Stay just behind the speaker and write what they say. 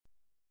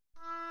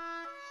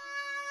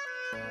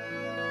Բարև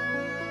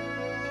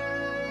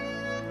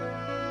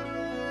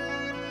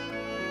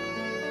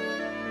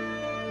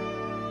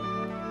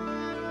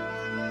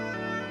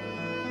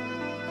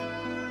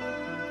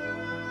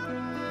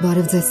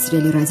ձեզ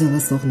սիրելի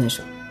ռադիոլսողներ,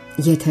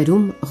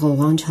 եթերում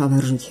ղողանջ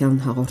հավերժության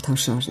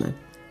հաղորդաշարն է։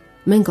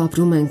 Մենք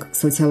ապրում ենք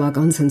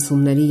սոցիալական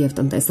ցնցումների եւ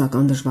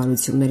տնտեսական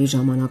դժվարությունների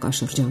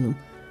ժամանակաշրջանում։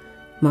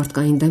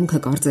 Մարդկային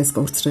դեմքը կարծես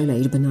կորցրել է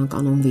իր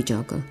բնականon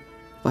վիճակը,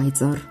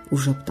 պայծառ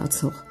ու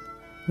ժպտացող։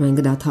 Մենք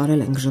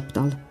դադարել ենք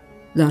ժպտալ,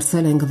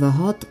 դարձել ենք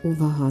վհատ ու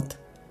վհատ։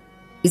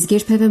 Իսկ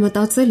երբևէ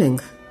մտածել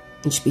ենք,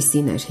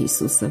 ինչպիսին էր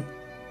Հիսուսը,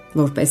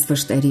 որպես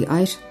վշտերի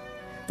այր,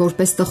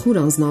 որպես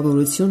տխուր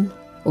անձնավորություն,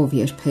 ով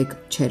երբեք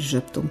չէր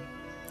ժպտում։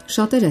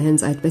 Շատերը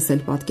հենց այդպես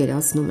էլ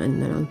պատկերացնում են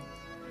նրան,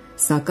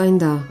 սակայն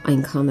դա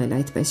այնքան էլ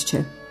այդպես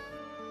չէ։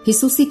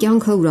 Հիսուսի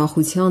կյանքը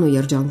ուրախության ու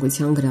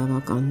երջանկության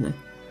գրավականն է։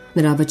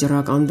 Նրա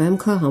վճռական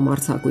դեմքը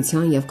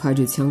համարձակության եւ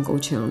քաջության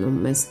կոչ է անում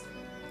մեզ։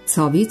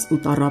 Ցավից ու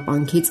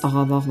տառապանքից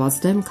աղավաղված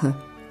դեմքը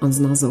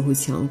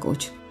անձնազոհության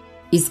կոչ։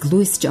 Իսկ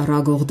լույս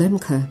ճառագող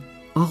դեմքը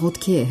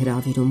աղոթքի է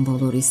հրավիրում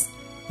բոլորիս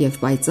եւ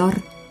պայծառ,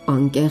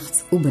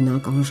 անկեղծ ու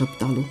բնական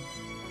ժպտալու,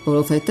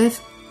 որովհետեւ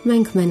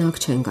մենք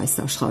մենակ չենք այս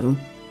աշխարհում։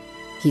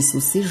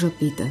 Հիսուսի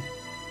ժպիտը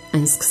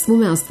այն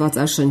սկսվում է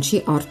Աստվածաշնչի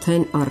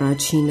արդեն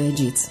առաջին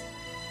էջից։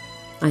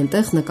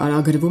 Այնտեղ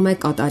նկարագրվում է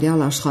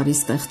կատարյալ աշխարհի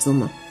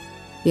ստեղծումը,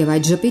 եւ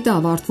այդ ժպիտը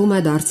ավարտվում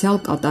է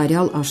դարձյալ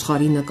կատարյալ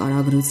աշխարհի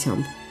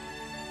նկարագրությամբ։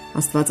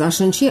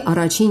 Աստվածաշնչի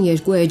առաջին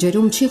երկու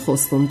էջերում չի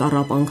խոսվում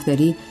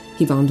տառապանքների,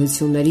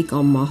 հիվանդությունների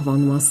կամ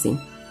մահվան մասին։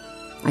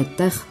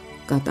 Այդտեղ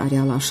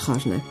կատարյալ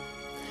աշխարհն է։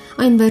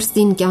 Այն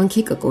վերստին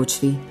կյանքի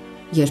կկոչվի,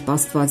 երբ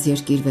Աստված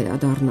երկիր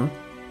վերադառնա։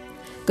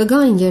 Կգա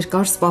այն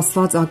երկար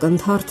սպասված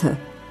ակնթարթը,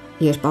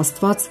 երբ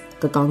Աստված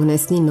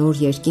կկանգնեցնի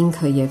նոր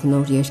երկինքը եւ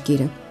նոր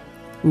երկիրը։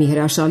 Մի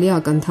հրաշալի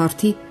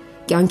ակնթարթի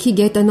կյանքի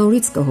գետը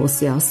նորից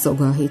կհոսի Աստծո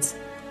գահից։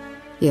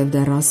 Եվ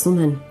դեռ ասում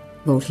են,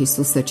 որ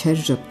Հիսուսը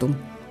չէր ժպտում։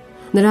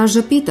 Նրա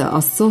ժպիտը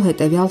Աստծո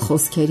հետևյալ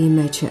խոսքերի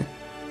մեջ է։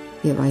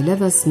 Եվ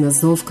այլևս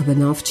նզովք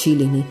բնավ չի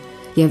լինի,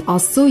 եւ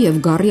Աստծո եւ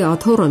գառի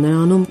աթոռը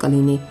նրանում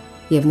կլինի,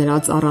 եւ նրա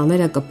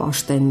ծառաները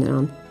կպաշտեն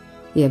նրան,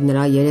 եւ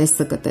նրա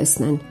երեսը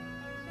կտեսնեն։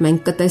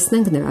 Մենք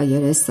կտեսնենք նրա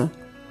երեսը,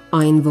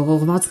 այն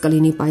ողողված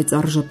կլինի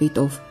պայծառ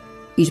ժպիտով,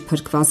 իր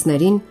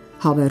փրկվածներին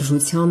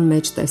հավերժության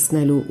մեջ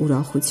տեսնելու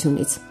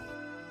ուրախությունից։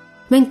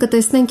 Մենք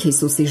կտեսնենք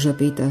Հիսուսի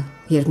ժպիտը,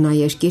 երբ նա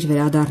երկիր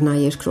վերադառնա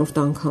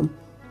երկրորդ անգամ։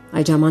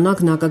 Այդ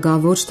ժամանակ նա կգա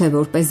ոչ թե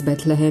որպես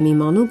Բեթլեհեմի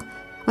մանուկ,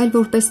 այլ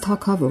որպես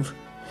թագավոր,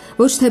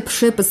 ոչ թե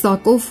փշե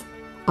պսակով,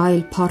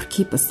 այլ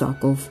փառքի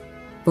պսակով,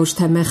 ոչ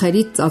թե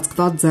մեխերից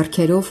ծածկված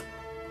ձեռքերով,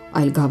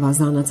 այլ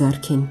գավազանը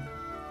ձեռքին։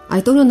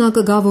 Այդ օրը նա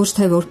կգա ոչ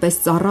թե որպես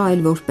ծառա,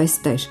 այլ որպես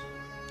տեր,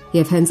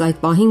 եւ հենց այդ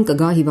պահին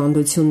կգա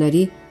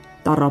հիվանդությունների,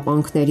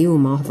 տառապանքների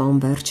ու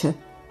մահվան վերջը։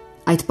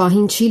 Այդ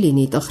պահին չի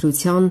լինի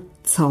տխրության,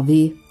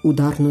 ցավի ու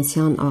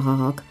դառնության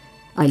աղաղակ,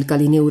 այլ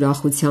կլինի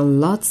ուրախության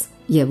լաց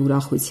եւ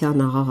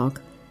ուրախության աղաղակ։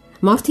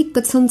 Մարդիկ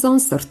կցնծան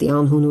սրտի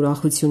անհուն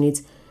ուրախությունից,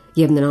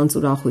 եւ նրանց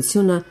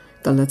ուրախությունը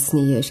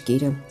կլցնի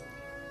երկիրը։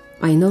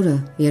 Այն օրը,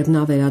 երբ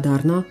նա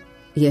վերադառնա,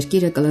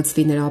 երկիրը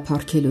կլցվի նրա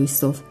փառքի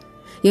լույսով,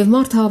 եւ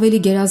մարդը ավելի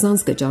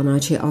գերազանց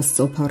կճանաչի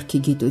Աստծո փառքի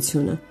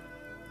գիտությունը։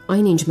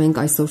 Այնինչ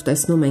մենք այսօր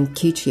տեսնում ենք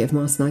քիչ եւ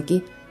մասնակի,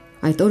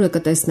 այդ օրը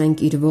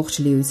կտեսնենք իր ողջ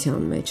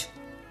լիության մեջ։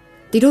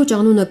 Տիրոջ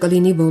անունը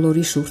կլինի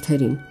բոլորի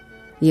շուրթերին,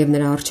 եւ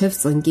նրա առջև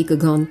ծնկի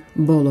կգան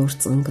բոլոր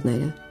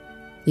ծնկները։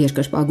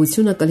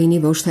 Երկրպագությունը կլինի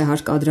ոչ թե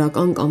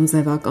հարկադրական կամ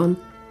ձևական,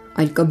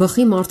 այլ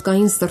կբխի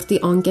մարդկային սրտի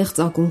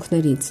անկեղծ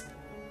ակունքներից։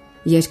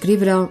 Երկրի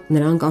վրա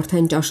նրանք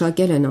արդեն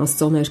ճաշակել են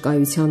Աստծո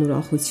ներկայության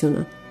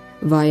ուրախությունը,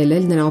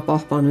 վայելել նրա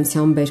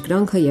պահպանության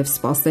բերկրանքը եւ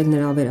սպասել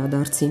նրա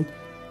վերադարձին։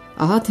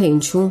 Ահա թե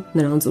ինչու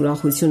նրանց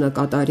ուրախությունը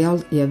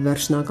կատարյալ եւ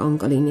վերջնական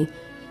կլինի,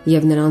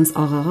 եւ նրանց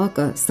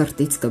աղաղակը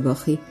սրտից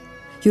կբխի։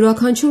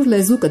 Յուրաքանչյուր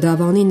լեզու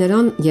կդավանի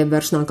նրան եւ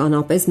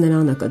վերջնականապես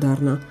նրանը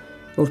կդառնա,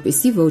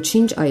 որպիսի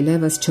ոչինչ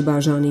այլևս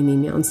չբաժանի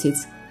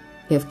միմյանցից։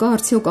 Եվ կա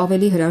արդյոք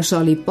ավելի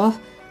հրաշալի պահ,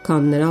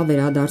 քան նրա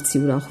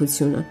վերադարձի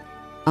ուրախությունը։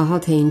 Ահա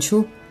թե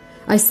ինչու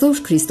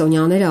այսօր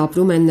քրիստոնյաները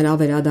ապրում են նրա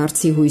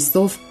վերադարձի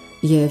հույսով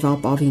եւ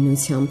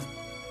ապավինությամբ։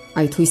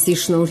 Այդ հույսի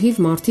շնորհիվ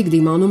մարդիկ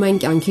դիմանում են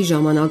կյանքի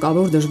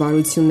ժամանակավոր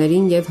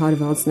դժվարություններին եւ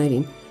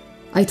հարվածներին։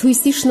 Այդ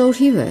հույսի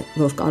շնորհիվ է,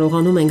 որ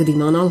կարողանում ենք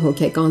դիմանալ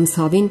հոգեկան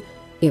ցավին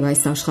եւ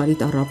այս աշխարհի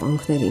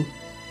տառապանքներին,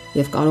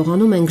 եւ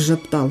կարողանում ենք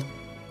ժպտալ,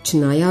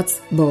 չնայած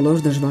բոլոր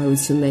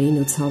դժվարություններին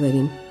ու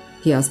ցավերին,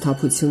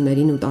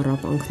 հիասթափություններին ու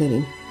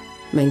տառապանքներին։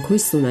 Մենք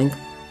հույս ունենք,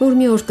 որ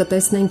մի օր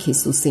կտեսնենք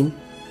Հիսուսին,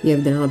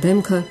 եւ նրա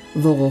դեմքը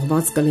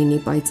ողողված կլինի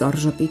պայծառ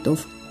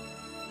ժպիտով։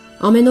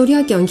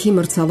 Ամենօրյա կյանքի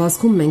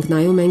մրցավազքում մենք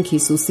նայում ենք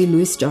Հիսուսի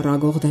լույս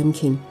ճառագող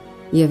դեմքին,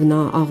 եւ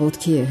նա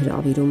աղոթքի է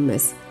հրավիրում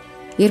մեզ։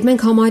 Երբ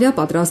մենք համարյա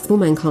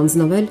պատրաստվում ենք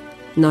հանձնվել,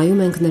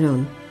 նայում ենք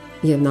նրան,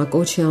 եւ նա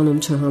կոչ է անում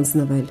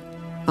չհանձնվել,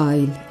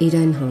 այլ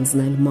իրեն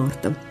հանձնել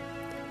մարտը։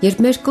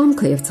 Երբ մեր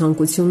կամքը եւ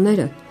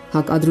ցանկությունները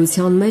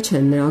հակադրության մեջ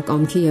են նրա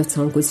կամքի եւ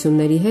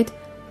ցանկությունների հետ,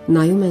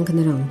 նայում ենք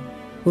նրան,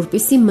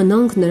 որպեսզի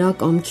մնանք նրա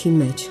կամքի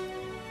մեջ։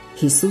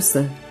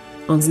 Հիսուսը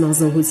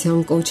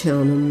անձնազոհության կոչ է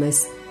անում մեզ,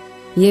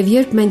 եւ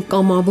երբ մենք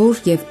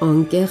կամավոր եւ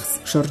անկեղծ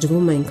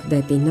շրջվում ենք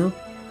դեպի նա,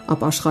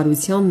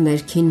 ապաշխարության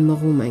ներքին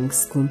մղում ենք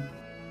զգում։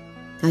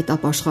 Այդ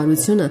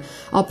ապաշխարությունը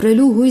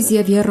ապրելու հույզ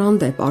եւ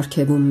եռանդ է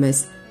պարգևում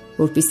մեզ,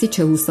 որpիսի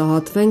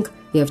չհուսահատվենք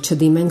եւ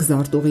չդիմենք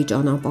զարտուղի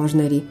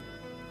ճանապարհների։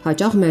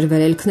 Հաճախ մեր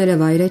վերելքները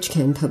վայրեջք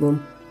են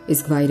թվում,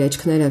 իսկ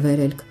վայրեջքները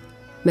վերելք։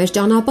 Մեր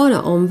ճանապարհը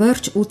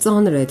անverջ ու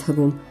ծանր է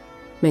թվում։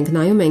 Մենք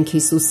նայում ենք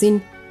Հիսուսին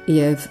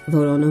եւ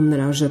որոնում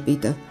նրա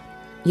ժպիտը։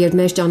 Երբ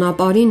մեր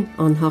ճանապարհին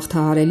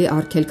անհաղթահարելի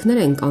արգելքներ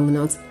են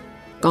կանգնած,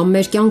 կամ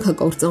մեր կյանքը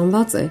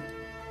կործանված է,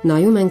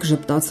 նայում ենք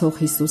ժպտացող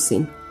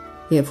Հիսուսին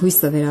եւ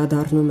հույսը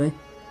վերադառնում է,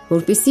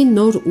 որպիսի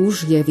նոր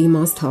ուժ եւ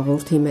իմաստ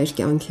հաղորդի մեր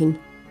կյանքին։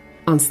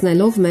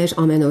 Անցնելով մեր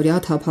ամենօրյա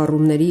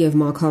թափառումների եւ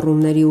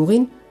մաքարումների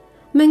ուղին,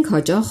 մենք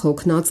հաճախ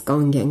հոգնած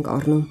կանգ ենք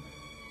առնում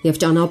եւ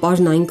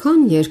ճանապարհն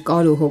այնքան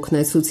երկար ու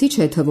հոգնեցուցիչ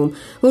է թվում,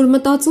 որ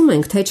մտածում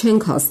ենք, թե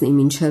չենք հասնի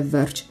մինչեւ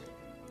վերջ։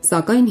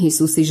 Սակայն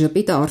Հիսուսի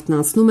ժպիտը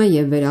արթնացնում է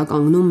եւ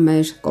վերականգնում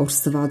մեր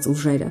կորսված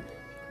ուժերը։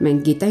 Մենք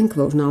գիտենք,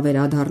 որ նա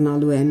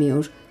վերադառնալու է մի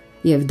օր,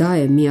 եւ դա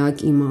է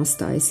միակ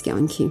իմաստը այս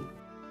կյանքի։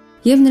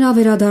 Եվ նրա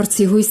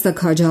վերադարձի հույսը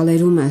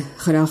քաջալերում է,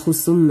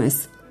 խրախուսում մեզ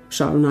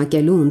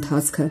շարունակելու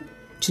ընթացքը,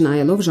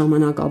 չնայելով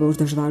ժամանակավոր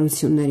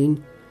դժվարություններին։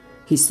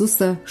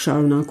 Հիսուսը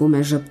շարունակում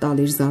է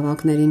ժպտալ իր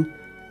զավակներին։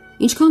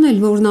 Ինչքան էլ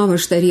որ նա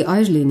վշտերի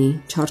այր լինի,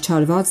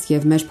 չարչարված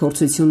եւ մեր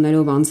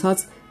փորձություններով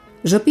անցած,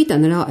 ժպիտը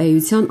նրա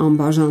էության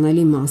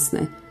անբաժանելի մասն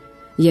է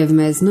եւ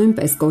մեզ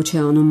նույնպես կոչ է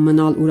անում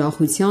մնալ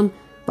ուրախության,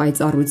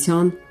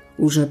 պայծառության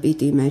ու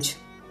ժպիտի մեջ։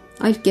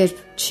 Այլ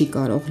կերպ չի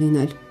կարող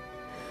լինել։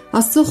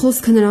 Աստծո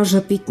խոսքը նրա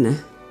ժպիտն է,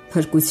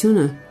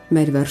 փրկությունը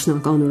մեր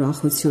վերջնական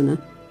ուրախությունը։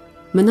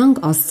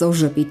 Մնանք Աստծո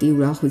ժպիտի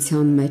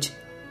ուրախության մեջ,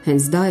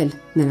 հենց դա էլ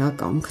նրա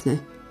կամքն է։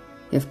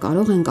 Եվ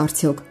կարող ենք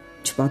արդյոք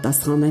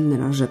չպատասխանել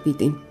նրա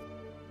ժպիտին։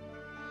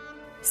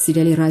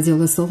 Սիրելի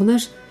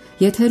ռադիոլսողներ,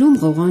 եթերում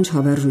ղողանջ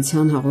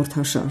հավերժության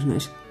հաղորդաշարն է։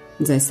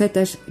 Ձեզ հետ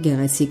է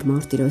Գեղեցիկ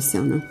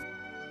Մարտիրոսյանը։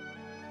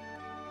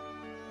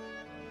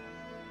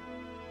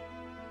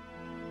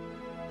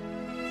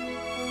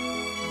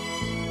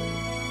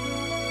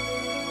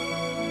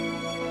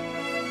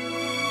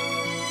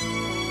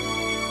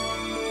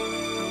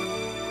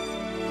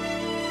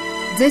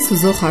 Ձեզ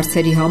ուզող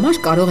հարցերի համար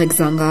կարող եք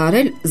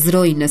զանգահարել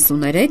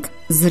 093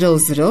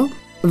 00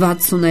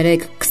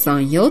 63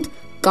 27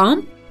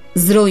 կամ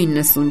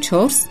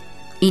 094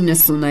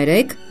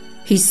 93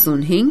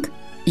 55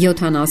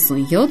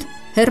 77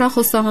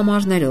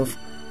 հեռախոսահամարներով։